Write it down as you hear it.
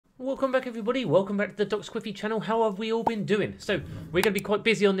Welcome back everybody, welcome back to the Doc Squiffy channel. How have we all been doing? So, we're going to be quite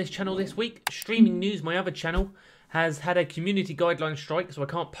busy on this channel this week. Streaming News, my other channel, has had a community guideline strike, so I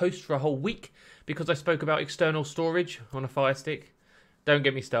can't post for a whole week because I spoke about external storage on a Fire Stick. Don't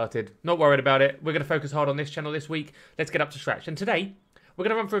get me started, not worried about it. We're going to focus hard on this channel this week. Let's get up to scratch. And today, we're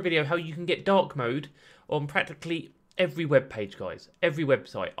going to run through a video how you can get dark mode on practically every web page, guys. Every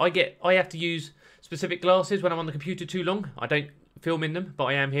website. I have to use specific glasses when I'm on the computer too long. I don't film in them, but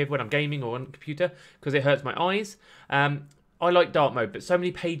I am here when I'm gaming or on the computer because it hurts my eyes. I like dark mode, but so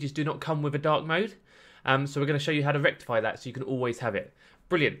many pages do not come with a dark mode. So we're going to show you how to rectify that so you can always have it.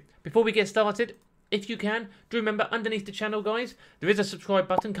 Brilliant. Before we get started, if you can, do remember underneath the channel, guys, there is a subscribe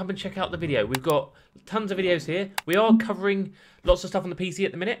button. Come and check out the video. We've got tons of videos here. We are covering lots of stuff on the PC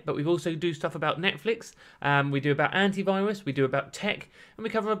at the minute, but we also do stuff about Netflix. We do about antivirus. We do about tech. And we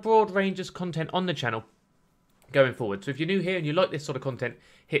cover a broad range of content on the channel going forward. So if you're new here and you like this sort of content,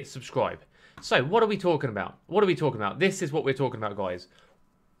 hit subscribe. So what are we talking about? What are we talking about? This is what we're talking about, guys.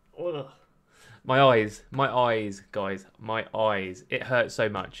 Ugh. My eyes, guys, my eyes. It hurts so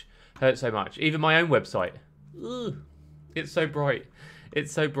much. Hurts so much. Even my own website. Ugh. It's so bright.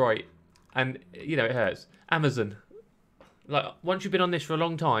 It's so bright. And, you know, it hurts. Amazon. Like, once you've been on this for a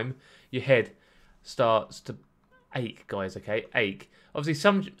long time, your head starts to ache, guys, okay? Ache. Obviously,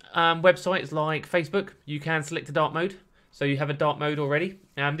 some websites like Facebook, you can select a dark mode. So you have a dark mode already.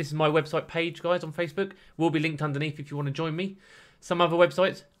 This is my website page, guys, on Facebook. Will be linked underneath if you want to join me. Some other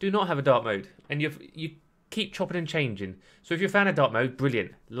websites do not have a dark mode. And you keep chopping and changing. So if you're a fan of dark mode,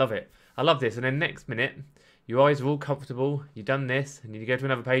 brilliant. Love it. I love this. And then next minute, your eyes are all comfortable. You've done this. And you go to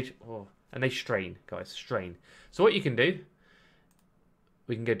another page. Oh, and they strain, guys. Strain. So what you can do,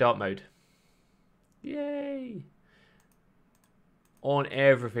 we can go dark mode. Yay. On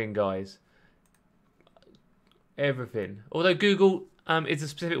everything, guys. Everything. Although Google is a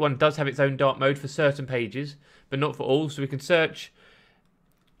specific one, does have its own dark mode for certain pages, but not for all. So we can search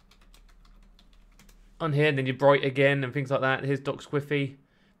on here, and then you're bright again, and things like that. Here's Doc Squiffy.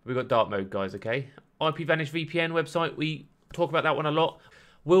 We've got dark mode, guys, okay? IPVanish VPN website, we talk about that one a lot.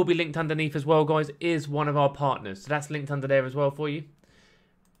 Will be linked underneath as well, guys. Is one of our partners. So that's linked under there as well for you.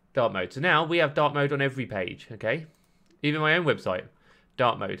 Dark mode. So now we have dark mode on every page, okay? Even my own website,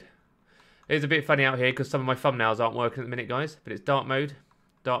 dark mode. It's a bit funny out here because some of my thumbnails aren't working at the minute, guys. But it's dark mode,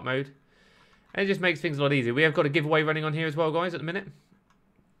 and it just makes things a lot easier. We have got a giveaway running on here as well, guys, at the minute.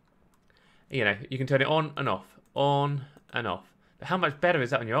 You know, you can turn it on and off, on and off. But how much better is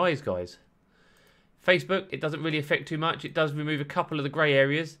that on your eyes, guys? Facebook, it doesn't really affect too much. It does remove a couple of the grey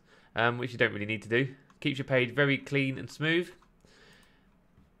areas, which you don't really need to do. Keeps your page very clean and smooth.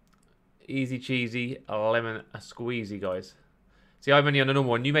 Easy cheesy, a lemon, a squeezy, guys. See, I'm only on a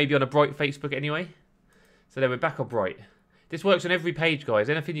normal one. You may be on a bright Facebook anyway. So then we're back on bright. This works on every page, guys.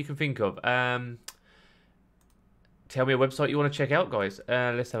 Anything you can think of. Tell me a website you want to check out, guys.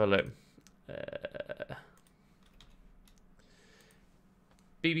 Let's have a look.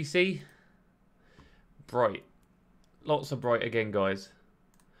 BBC. Bright. Lots of bright again, guys.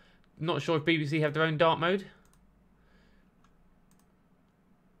 Not sure if BBC have their own dark mode.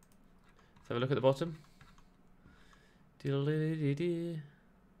 Have a look at the bottom. Doesn't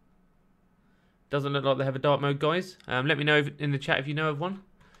look like they have a dark mode, guys. Let me know in the chat if you know of one.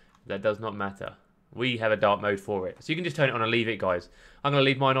 That does not matter. We have a dark mode for it. So you can just turn it on and leave it, guys. I'm going to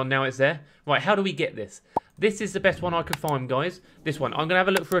leave mine on now. It's there. Right, how do we get this? This is the best one I could find, guys. This one. I'm going to have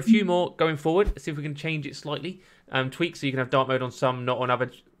a look for a few more going forward. See if we can change it slightly. Tweak so you can have dark mode on some, not on other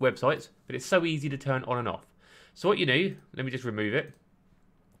websites. But it's so easy to turn on and off. So what you do, let me just remove it.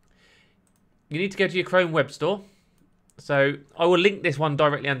 You need to go to your Chrome web store. So I will link this one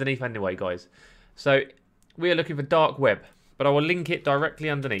directly underneath anyway, guys. So we are looking for dark web, but I will link it directly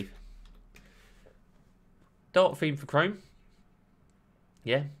underneath. Dark theme for Chrome.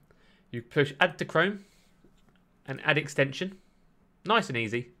 Yeah. You push add to Chrome and add extension. Nice and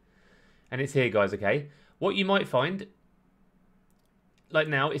easy. And it's here, guys, okay? What you might find, like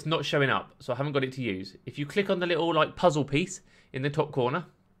now, it's not showing up, so I haven't got it to use. If you click on the little like puzzle piece in the top corner,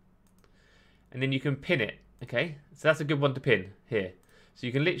 and then you can pin it, okay? So that's a good one to pin here. So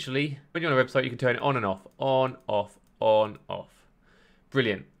you can literally, when you're on a website, you can turn it on and off, on, off, on, off.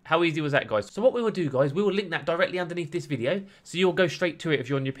 Brilliant. How easy was that, guys? So what we will do, guys, we will link that directly underneath this video, so you'll go straight to it if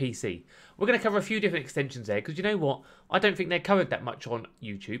you're on your PC. We're going to cover a few different extensions there, because you know what? I don't think they're covered that much on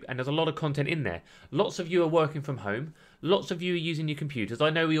YouTube, and there's a lot of content in there. Lots of you are working from home. Lots of you are using your computers.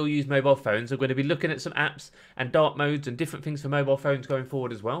 I know we all use mobile phones. We're going to be looking at some apps and dark modes and different things for mobile phones going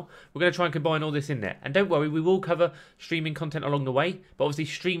forward as well. We're going to try and combine all this in there. And don't worry, we will cover streaming content along the way, but obviously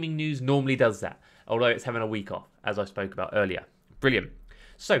streaming news normally does that, although it's having a week off, as I spoke about earlier. Brilliant.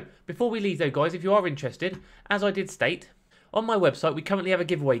 So, before we leave though, guys, if you are interested, as I did state, on my website we currently have a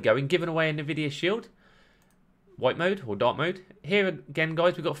giveaway going, giving away a NVIDIA Shield. White mode or dark mode. Here again,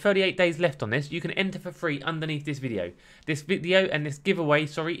 guys, we've got 38 days left on this. You can enter for free underneath this video. This video and this giveaway,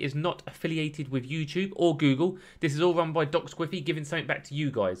 is not affiliated with YouTube or Google. This is all run by Doc Squiffy, giving something back to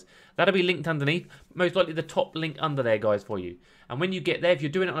you guys. That'll be linked underneath. Most likely the top link under there, guys, for you. And when you get there, if you're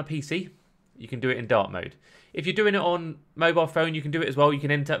doing it on a PC, you can do it in dark mode. If you're doing it on mobile phone, you can do it as well. You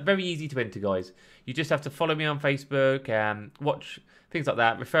can enter. Very easy to enter, guys. You just have to follow me on Facebook, watch things like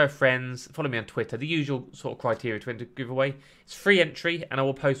that, refer friends, follow me on Twitter, the usual sort of criteria to enter giveaway. It's free entry, and I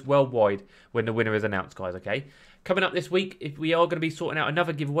will post worldwide when the winner is announced, guys, okay? Coming up this week, if we are going to be sorting out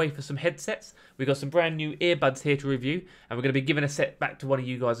another giveaway for some headsets. We've got some brand new earbuds here to review, and we're going to be giving a set back to one of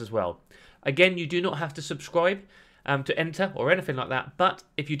you guys as well. Again, you do not have to subscribe to enter or anything like that, but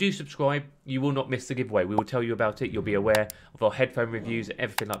if you do subscribe, you will not miss the giveaway. We will tell you about it. You'll be aware of our headphone reviews and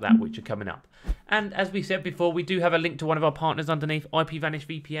everything like that, which are coming up. And as we said before, we do have a link to one of our partners underneath, IPVanish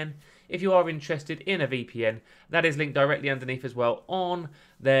VPN. If you are interested in a VPN, that is linked directly underneath as well on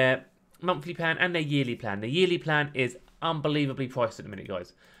their monthly plan and their yearly plan. The yearly plan is unbelievably priced at the minute,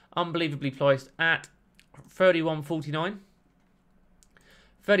 guys. Unbelievably priced at $31.49.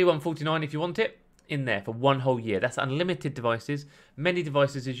 $31.49 if you want it. In there for one whole year. That's unlimited devices, many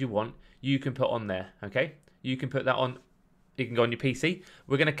devices as you want, you can put on there, okay? You can put that on, you can go on your PC.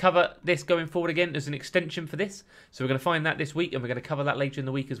 We're going to cover this going forward again. There's an extension for this, so we're going to find that this week, and we're going to cover that later in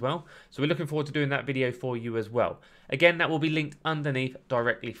the week as well. So we're looking forward to doing that video for you as well. Again, that will be linked underneath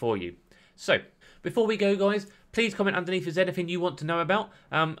directly for you. So, before we go, guys, please comment underneath if there's anything you want to know about.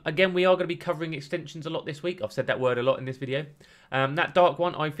 Again, we are going to be covering extensions a lot this week. I've said that word a lot in this video. That dark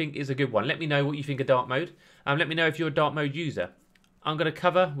one, I think, is a good one. Let me know what you think of dark mode. Let me know if you're a dark mode user.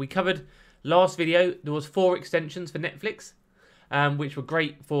 We covered last video, there was 4 extensions for Netflix, which were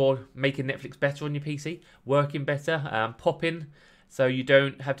great for making Netflix better on your PC, working better, popping, so you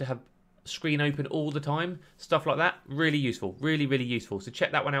don't have to have screen open all the time, stuff like that. Really useful, really useful. So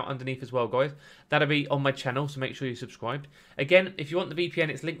check that one out underneath as well, guys. That'll be on my channel, so make sure you're subscribed. Again, if you want the VPN,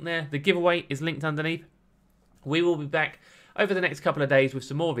 it's linked there. The giveaway is linked underneath. We will be back over the next couple of days with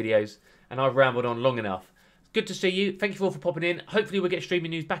some more videos, and I've rambled on long enough. Good to see you. Thank you all for popping in. Hopefully we'll get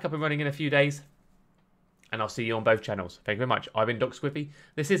streaming news back up and running in a few days, and I'll see you on both channels. Thank you very much. I've been Doc Squiffy.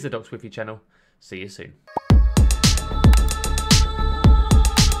 This is the Doc Squiffy channel. See you soon.